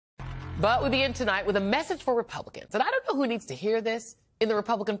But we begin tonight with a message for Republicans. And I don't know who needs to hear this in the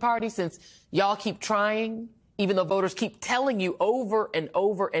Republican Party, since y'all keep trying, even though voters keep telling you over and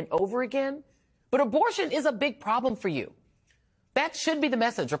over and over again. But abortion is a big problem for you. That should be the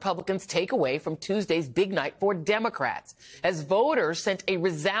message Republicans take away from Tuesday's big night for Democrats, as voters sent a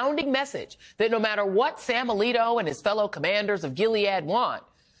resounding message that no matter what Sam Alito and his fellow commanders of Gilead want,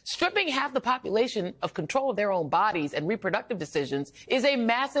 stripping half the population of control of their own bodies and reproductive decisions is a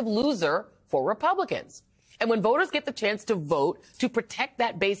massive loser for Republicans. And when voters get the chance to vote to protect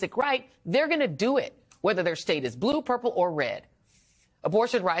that basic right, they're going to do it, whether their state is blue, purple, or red.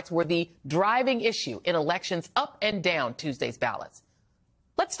 Abortion rights were the driving issue in elections up and down Tuesday's ballots.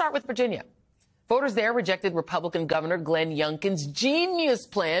 Let's start with Virginia. Voters there rejected Republican Governor Glenn Youngkin's genius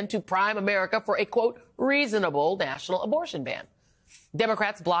plan to prime America for a, quote, reasonable national abortion ban.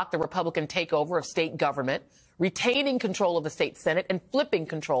 Democrats blocked the Republican takeover of state government, retaining control of the state Senate and flipping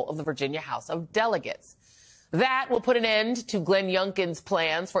control of the Virginia House of Delegates. That will put an end to Glenn Youngkin's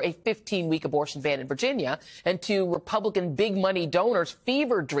plans for a 15-week abortion ban in Virginia and to Republican big money donors'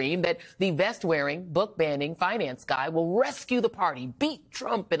 fever dream that the vest-wearing, book-banning finance guy will rescue the party, beat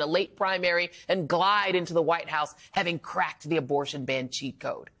Trump in a late primary, and glide into the White House, having cracked the abortion ban cheat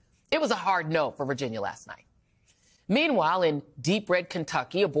code. It was a hard no for Virginia last night. Meanwhile, in deep red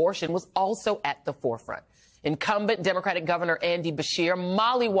Kentucky, abortion was also at the forefront. Incumbent Democratic Governor Andy Beshear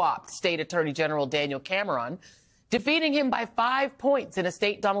mollywopped State Attorney General Daniel Cameron, defeating him by 5 points in a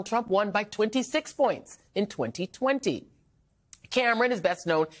state Donald Trump won by 26 points in 2020. Cameron is best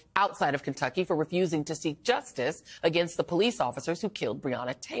known outside of Kentucky for refusing to seek justice against the police officers who killed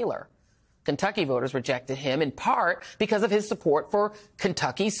Breonna Taylor. Kentucky voters rejected him in part because of his support for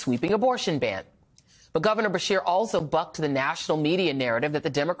Kentucky's sweeping abortion ban. But Governor Beshear also bucked the national media narrative that the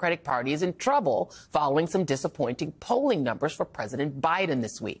Democratic Party is in trouble following some disappointing polling numbers for President Biden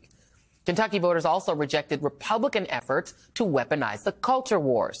this week. Kentucky voters also rejected Republican efforts to weaponize the culture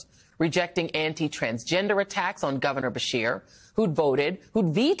wars, rejecting anti-transgender attacks on Governor Beshear, who'd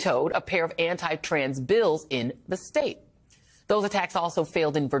vetoed a pair of anti-trans bills in the state. Those attacks also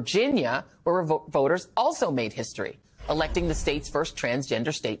failed in Virginia, where voters also made history, electing the state's first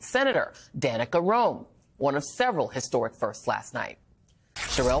transgender state senator, Danica Roem, one of several historic firsts last night.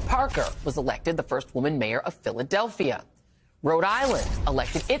 Sherelle Parker was elected the first woman mayor of Philadelphia. Rhode Island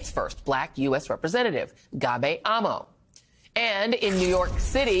elected its first black U.S. representative, Gabe Amo. And in New York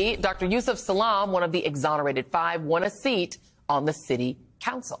City, Dr. Yusuf Salaam, one of the exonerated 5, won a seat on the city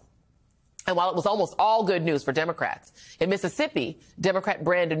council. And while it was almost all good news for Democrats, in Mississippi, Democrat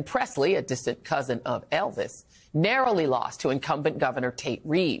Brandon Presley, a distant cousin of Elvis, narrowly lost to incumbent Governor Tate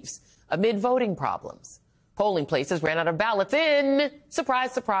Reeves amid voting problems. Polling places ran out of ballots in,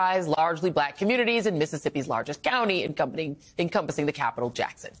 surprise, surprise, largely black communities in Mississippi's largest county, encompassing the capital,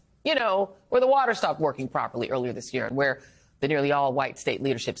 Jackson. You know, where the water stopped working properly earlier this year and where the nearly all-white state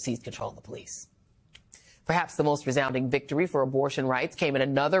leadership seized control of the police. Perhaps the most resounding victory for abortion rights came in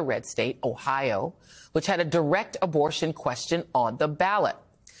another red state, Ohio, which had a direct abortion question on the ballot.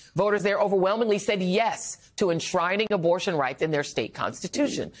 Voters there overwhelmingly said yes to enshrining abortion rights in their state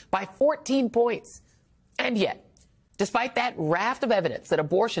constitution by 14 points. And yet, despite that raft of evidence that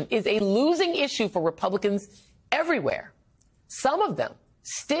abortion is a losing issue for Republicans everywhere, some of them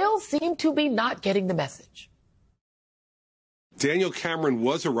still seem to be not getting the message. Daniel Cameron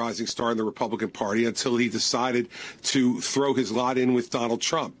was a rising star in the Republican Party until he decided to throw his lot in with Donald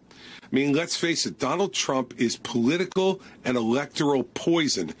Trump. I mean, let's face it, Donald Trump is political and electoral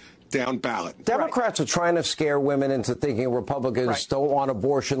poison down ballot. Democrats are trying to scare women into thinking Republicans don't want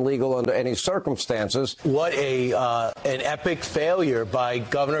abortion legal under any circumstances. What an epic failure by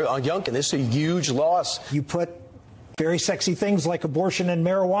Governor Youngkin. This is a huge loss. You put very sexy things like abortion and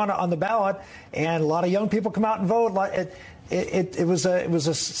marijuana on the ballot, and a lot of young people come out and vote. It was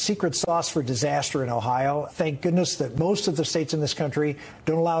a secret sauce for disaster in Ohio. Thank goodness that most of the states in this country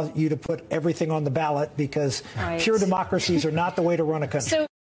don't allow you to put everything on the ballot, because pure democracies are not the way to run a country.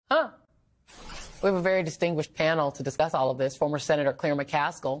 We have a very distinguished panel to discuss all of this. Former Senator Claire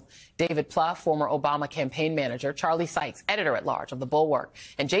McCaskill, David Plouffe, former Obama campaign manager, Charlie Sykes, editor-at-large of The Bulwark,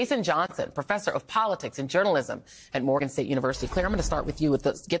 and Jason Johnson, professor of politics and journalism at Morgan State University. Claire, I'm going to start with you.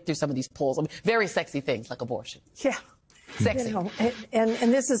 Get through some of these polls. I mean, very sexy things like abortion. Yeah. Sexy. You know,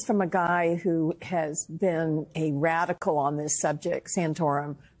 and this is from a guy who has been a radical on this subject,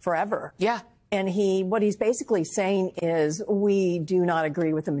 Santorum, forever. Yeah. And what he's basically saying is we do not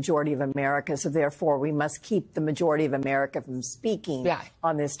agree with the majority of America, so therefore we must keep the majority of America from speaking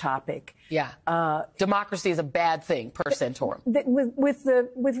on this topic. Yeah. Democracy is a bad thing per Santorum.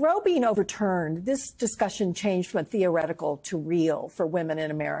 With Roe being overturned, this discussion changed from a theoretical to real for women in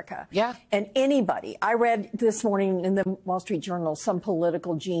America. Yeah. And anybody, I read this morning in the Wall Street Journal, some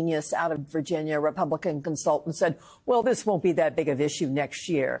political genius out of Virginia, Republican consultant said, well, this won't be that big of an issue next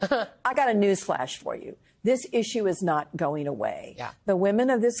year. I got a newsflash for you. This issue is not going away. Yeah. The women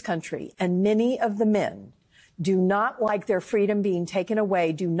of this country and many of the men do not like their freedom being taken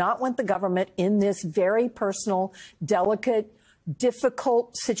away, do not want the government in this very personal, delicate,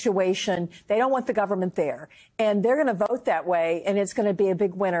 difficult situation. They don't want the government there. And they're going to vote that way, and it's going to be a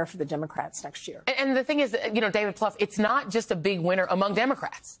big winner for the Democrats next year. And the thing is, David Plouffe, it's not just a big winner among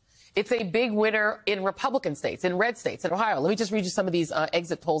Democrats. It's a big winner in Republican states, in red states, in Ohio. Let me just read you some of these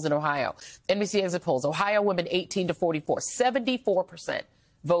exit polls in Ohio. NBC exit polls. Ohio women 18 to 44, 74%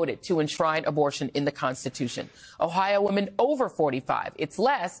 voted to enshrine abortion in the Constitution. Ohio women over 45. It's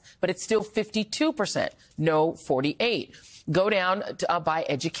less, but it's still 52%. No, 48. Go down to, by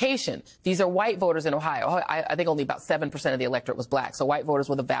education. These are white voters in Ohio. I think only about 7% of the electorate was black, so white voters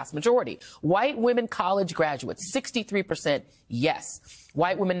were the vast majority. White women college graduates, 63% yes.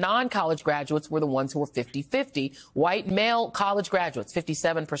 White women non-college graduates were the ones who were 50-50. White male college graduates,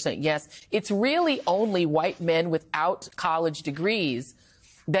 57% yes. It's really only white men without college degrees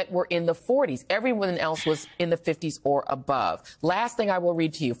that were in the 40s. Everyone else was in the 50s or above. Last thing I will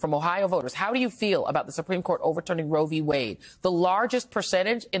read to you from Ohio voters. How do you feel about the Supreme Court overturning Roe v. Wade? The largest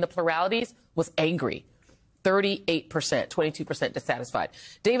percentage in the pluralities was angry. 38%, 22% dissatisfied.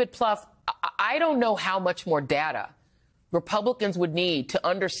 David Plouffe, I don't know how much more data Republicans would need to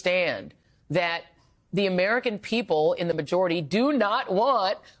understand that the American people in the majority do not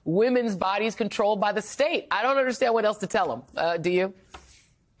want women's bodies controlled by the state. I don't understand what else to tell them. Do you?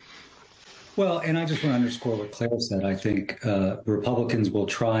 Well, and I just want to underscore what Claire said. I think Republicans will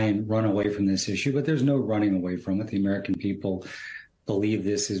try and run away from this issue, but there's no running away from it. The American people believe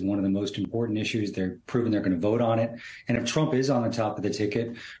this is one of the most important issues. They're proven they're going to vote on it. And if Trump is on the top of the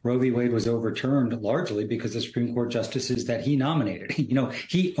ticket, Roe v. Wade was overturned largely because the Supreme Court justices that he nominated.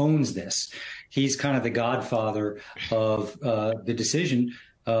 He owns this. He's kind of the godfather of the decision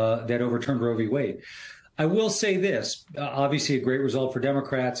that overturned Roe v. Wade. I will say this, obviously a great result for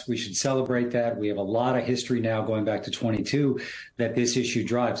Democrats. We should celebrate that. We have a lot of history now going back to 22 that this issue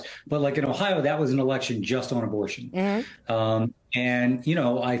drives. But like in Ohio, that was an election just on abortion. Mm-hmm.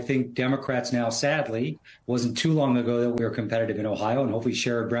 I think Democrats now, sadly, wasn't too long ago that we were competitive in Ohio, and hopefully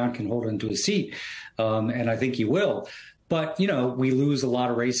Sherrod Brown can hold onto a seat. And I think he will. But, we lose a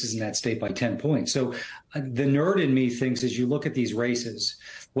lot of races in that state by 10 points. So the nerd in me thinks as you look at these races,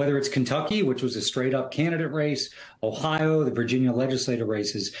 whether it's Kentucky, which was a straight up candidate race, Ohio, the Virginia legislative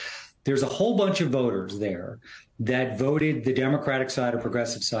races, there's a whole bunch of voters there that voted the Democratic side or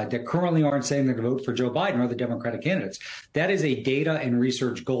progressive side that currently aren't saying they're going to vote for Joe Biden or the Democratic candidates. That is a data and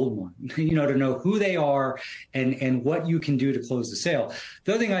research gold mine, to know who they are and what you can do to close the sale.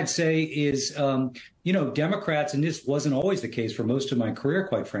 The other thing I'd say is, Democrats, and this wasn't always the case for most of my career,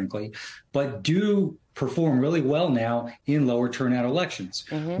 quite frankly, but do perform really well now in lower turnout elections.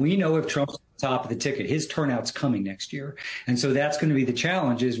 Mm-hmm. We know if Trump's top of the ticket, his turnout's coming next year. And so that's going to be the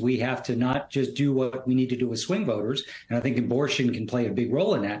challenge is we have to not just do what we need to do with swing voters. And I think abortion can play a big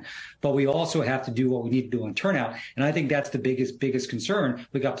role in that, but we also have to do what we need to do on turnout. And I think that's the biggest concern.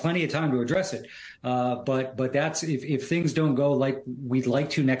 We've got plenty of time to address it. But that's if things don't go like we'd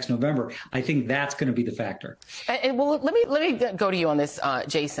like to next November, I think that's going to be the factor. And well, let me go to you on this,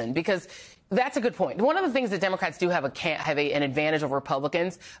 Jason, because that's a good point. One of the things that Democrats do have an advantage over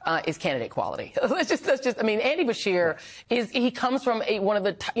Republicans is candidate quality. Let's just. I mean, Andy Bashir he comes from one of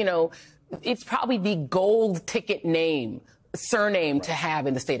the, it's probably the gold ticket surname to have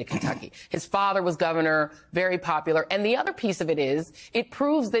in the state of Kentucky. His father was governor, very popular. And the other piece of it is it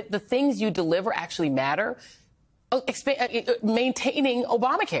proves that the things you deliver actually matter. Maintaining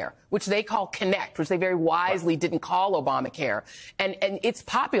Obamacare, which they call Connect, which they very wisely didn't call Obamacare. And it's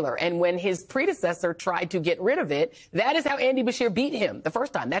popular. And when his predecessor tried to get rid of it, that is how Andy Bashir beat him the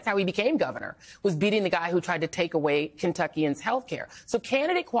first time. That's how he became governor, was beating the guy who tried to take away Kentuckians' health care. So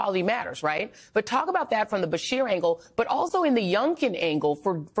candidate quality matters, right? But talk about that from the Bashir angle, but also in the Youngkin angle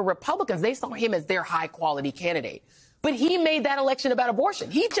for Republicans. They saw him as their high quality candidate. But he made that election about abortion.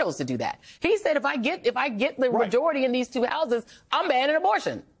 He chose to do that. He said, if I get the majority in these two houses, I'm banning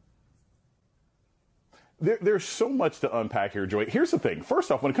abortion. There's so much to unpack here, Joy. Here's the thing.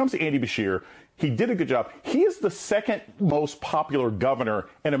 First off, when it comes to Andy Beshear, he did a good job. He is the second most popular governor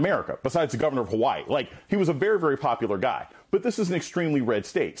in America, besides the governor of Hawaii. Like, he was a very, very popular guy. But this is an extremely red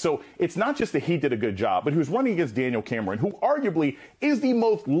state. So it's not just that he did a good job, but he was running against Daniel Cameron, who arguably is the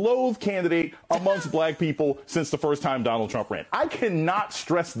most loathed candidate amongst black people since the first time Donald Trump ran. I cannot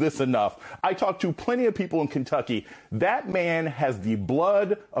stress this enough. I talked to plenty of people in Kentucky. That man has the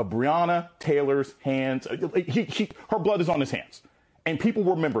blood of Breonna Taylor's hands. Her blood is on his hands. And people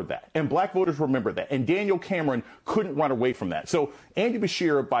remembered that. And black voters remembered that. And Daniel Cameron couldn't run away from that. So Andy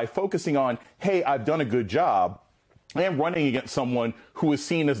Beshear, by focusing on, hey, I've done a good job, and running against someone who is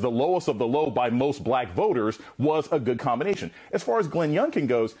seen as the lowest of the low by most black voters, was a good combination. As far as Glenn Youngkin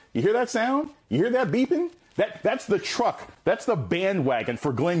goes, you hear that sound? You hear that beeping? That's the truck. That's the bandwagon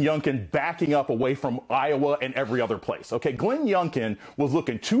for Glenn Youngkin backing up away from Iowa and every other place. Okay, Glenn Youngkin was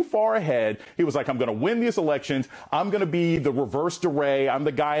looking too far ahead. He was like, I'm going to win these elections. I'm going to be the reverse DeRay. I'm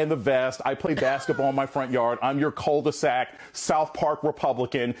the guy in the vest. I play basketball in my front yard. I'm your cul-de-sac South Park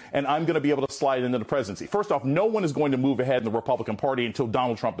Republican, and I'm going to be able to slide into the presidency. First off, no one is going to move ahead in the Republican Party until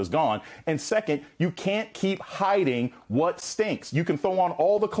Donald Trump is gone. And second, you can't keep hiding what stinks. You can throw on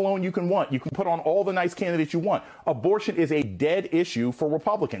all the cologne you can want. You can put on all the nice candidates you want. Abortion is a dead issue for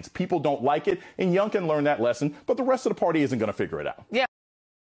Republicans. People don't like it, and Youngkin learned that lesson, but the rest of the party isn't going to figure it out. Yeah.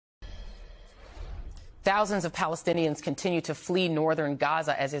 Thousands of Palestinians continue to flee northern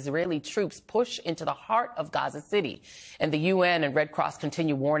Gaza as Israeli troops push into the heart of Gaza City. And the UN and Red Cross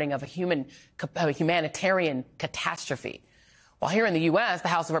continue warning of a humanitarian catastrophe. While here in the U.S., the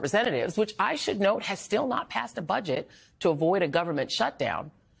House of Representatives, which I should note has still not passed a budget to avoid a government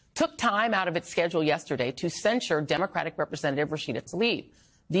shutdown, took time out of its schedule yesterday to censure Democratic Representative Rashida Tlaib,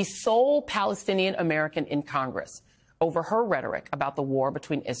 the sole Palestinian American in Congress, over her rhetoric about the war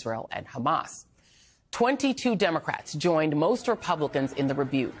between Israel and Hamas. 22 Democrats joined most Republicans in the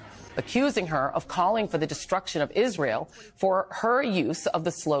rebuke, accusing her of calling for the destruction of Israel for her use of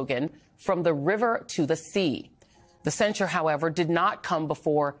the slogan, "From the river to the sea." The censure, however, did not come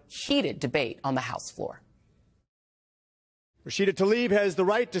before heated debate on the House floor. Rashida Tlaib has the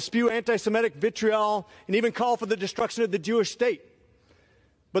right to spew anti-Semitic vitriol and even call for the destruction of the Jewish state.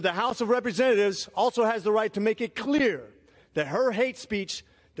 But the House of Representatives also has the right to make it clear that her hate speech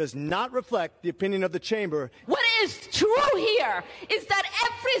does not reflect the opinion of the chamber. What is true here is that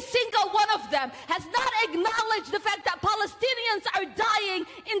every single one of them has not acknowledged the fact that Palestinians are dying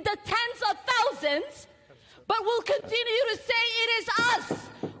in the tens of thousands, but will continue to say it is us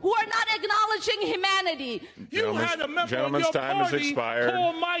who are not acknowledging humanity. You had a member of your party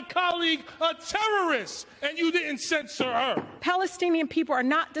call my colleague a terrorist, and you didn't censor her. Palestinian people are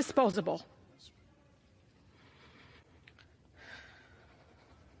not disposable.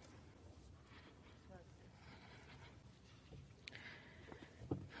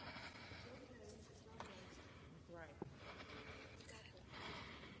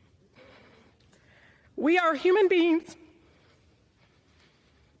 We are human beings,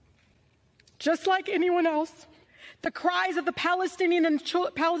 just like anyone else. The cries of the Palestinian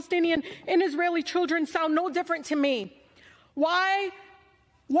and Israeli children sound no different to me. Why?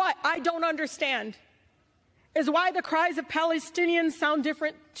 What I don't understand is why the cries of Palestinians sound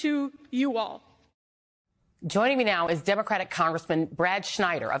different to you all. Joining me now is Democratic Congressman Brad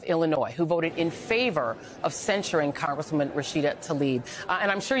Schneider of Illinois, who voted in favor of censuring Congresswoman Rashida Tlaib.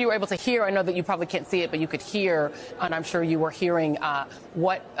 And I'm sure you were able to hear, I know that you probably can't see it, but you could hear, and I'm sure you were hearing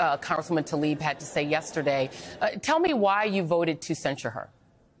what Congresswoman Tlaib had to say yesterday. Tell me why you voted to censure her.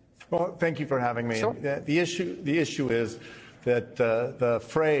 Well, thank you for having me. Sure. The issue is that the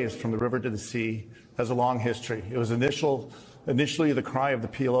phrase "from the river to the sea" has a long history. It was initially the cry of the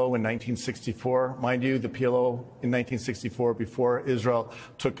PLO in 1964. Mind you, the PLO in 1964 before Israel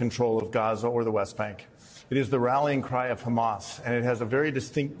took control of Gaza or the West Bank. It is the rallying cry of Hamas, and it has a very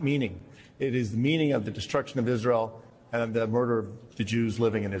distinct meaning. It is the meaning of the destruction of Israel and the murder of the Jews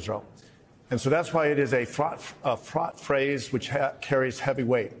living in Israel. And so that's why it is a fraught phrase which carries heavy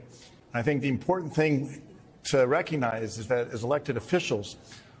weight. And I think the important thing to recognize is that as elected officials,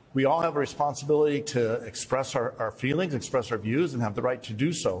 we all have a responsibility to express our feelings, express our views, and have the right to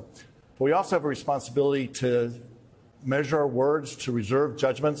do so. But we also have a responsibility to measure our words, to reserve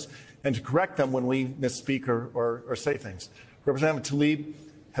judgments, and to correct them when we misspeak or say things. Representative Tlaib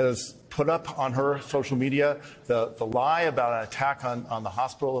has put up on her social media the lie about an attack on the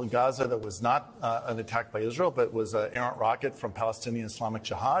hospital in Gaza that was not an attack by Israel, but was an errant rocket from Palestinian Islamic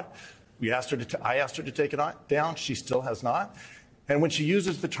Jihad. I asked her to take it down. She still has not. And when she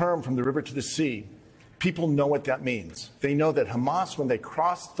uses the term "from the river to the sea," People know what that means. They know that Hamas, when they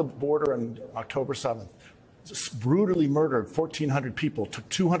crossed the border on October 7th, brutally murdered 1,400 people, took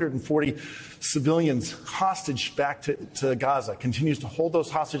 240 civilians hostage back to Gaza, continues to hold those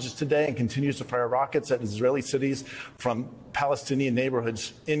hostages today and continues to fire rockets at Israeli cities from Palestinian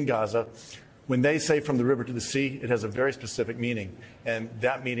neighborhoods in Gaza. When they say from the river to the sea, it has a very specific meaning, and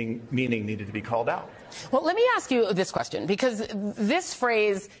that meaning needed to be called out. Well, let me ask you this question, because this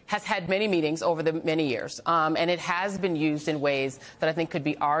phrase has had many meanings over the many years, and it has been used in ways that I think could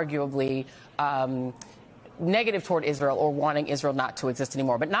be arguably negative toward Israel or wanting Israel not to exist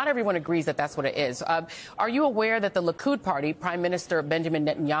anymore. But not everyone agrees that that's what it is. Are you aware that the Likud party, Prime Minister Benjamin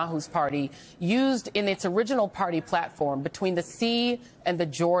Netanyahu's party, used in its original party platform, between the sea and the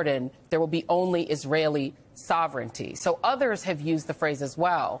Jordan, there will be only Israeli sovereignty? So others have used the phrase as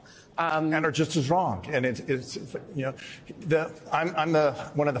well. And are just as wrong. And it's you know, I'm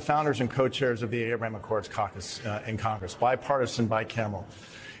one of the founders and co-chairs of the Abraham Accords caucus in Congress, bipartisan, bicameral.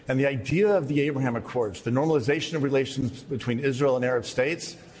 And the idea of the Abraham Accords, the normalization of relations between Israel and Arab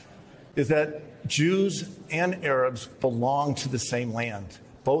states, is that Jews and Arabs belong to the same land.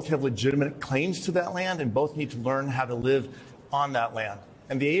 Both have legitimate claims to that land, and both need to learn how to live on that land.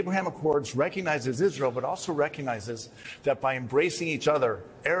 And the Abraham Accords recognizes Israel, but also recognizes that by embracing each other,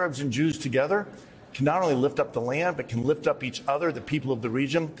 Arabs and Jews together can not only lift up the land, but can lift up each other, the people of the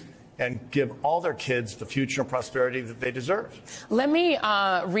region, and give all their kids the future and prosperity that they deserve. Let me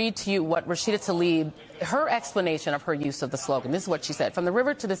read to you what Rashida Tlaib, her explanation of her use of the slogan. This is what she said. From the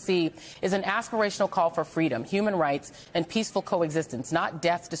river to the sea is an aspirational call for freedom, human rights, and peaceful coexistence, not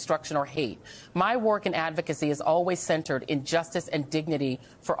death, destruction, or hate. My work and advocacy is always centered in justice and dignity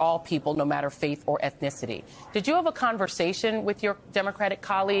for all people, no matter faith or ethnicity. Did you have a conversation with your Democratic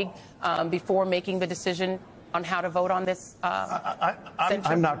colleague before making the decision on how to vote on this?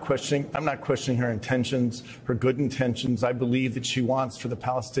 I'm not questioning her intentions, her good intentions. I believe that she wants for the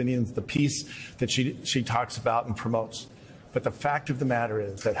Palestinians the peace that she talks about and promotes. But the fact of the matter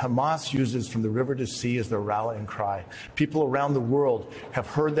is that Hamas uses from the river to sea as their rallying cry. People around the world have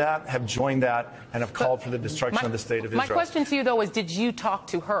heard that, have joined that, and have called for the destruction of the state of Israel. My question to you, though, is did you talk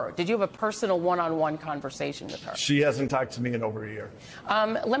to her? Did you have a personal one-on-one conversation with her? She hasn't talked to me in over a year.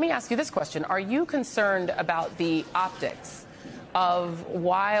 Let me ask you this question. Are you concerned about the optics of,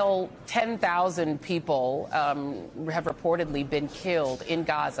 while 10,000 people have reportedly been killed in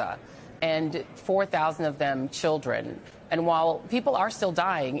Gaza, and 4,000 of them children, and while people are still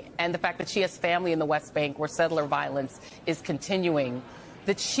dying, and the fact that she has family in the West Bank where settler violence is continuing,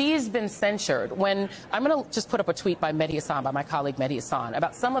 that she's been censured? When I'm going to just put up a tweet by Mehdi Hassan, by my colleague Mehdi Hassan,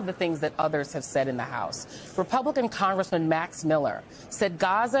 about some of the things that others have said in the House. Republican Congressman Max Miller said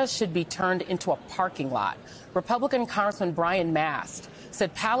Gaza should be turned into a parking lot. Republican Congressman Brian Mast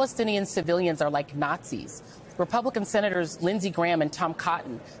said Palestinian civilians are like Nazis. Republican Senators Lindsey Graham and Tom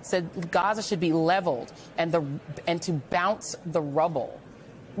Cotton said Gaza should be leveled and to bounce the rubble.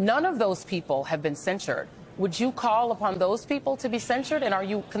 None of those people have been censured. Would you call upon those people to be censured? And are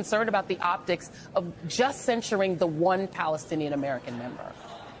you concerned about the optics of just censuring the one Palestinian American member?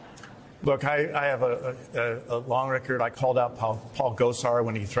 Look, I have a long record. I called out Paul Gosar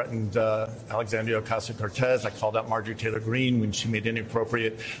when he threatened Alexandria Ocasio-Cortez. I called out Marjorie Taylor Greene when she made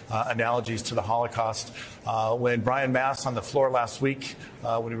inappropriate analogies to the Holocaust. When Brian Mast on the floor last week,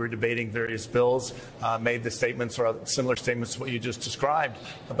 when we were debating various bills, made the statements or similar statements to what you just described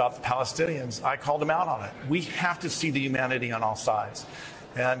about the Palestinians, I called him out on it. We have to see the humanity on all sides.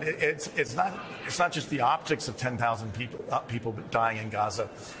 And it's not just the optics of 10,000 people dying in Gaza.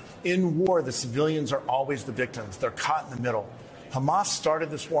 In war, the civilians are always the victims. They're caught in the middle. Hamas started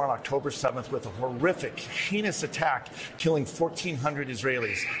this war on October 7th with a horrific, heinous attack, killing 1,400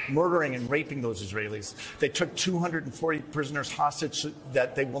 Israelis, murdering and raping those Israelis. They took 240 prisoners hostage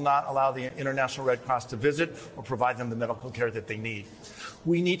that they will not allow the International Red Cross to visit or provide them the medical care that they need.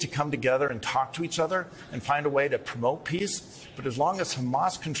 We need to come together and talk to each other and find a way to promote peace. But as long as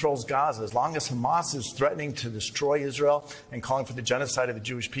Hamas controls Gaza, as long as Hamas is threatening to destroy Israel and calling for the genocide of the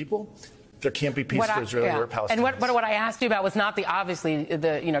Jewish people, there can't be peace for Israeli or Palestinians. And what I asked you about was not obviously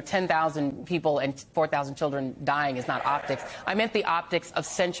the 10,000 people and 4,000 children dying is not optics. I meant the optics of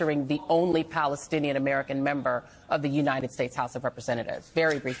censuring the only Palestinian American member of the United States House of Representatives.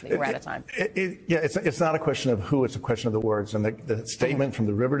 Very briefly, we're out of time. It's not a question of who, it's a question of the words. And the statement from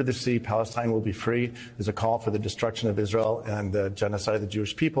the river to the sea, Palestine will be free, is a call for the destruction of Israel and the genocide of the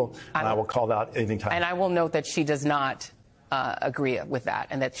Jewish people. And I will call that anytime. And I will note that she does not agree with that,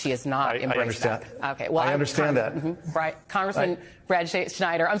 and that she has not embraced that. Okay, well, I understand that. Right, Congressman Brad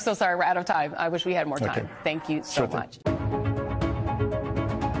Schneider. I'm so sorry, we're out of time. I wish we had more time. Thank you so much.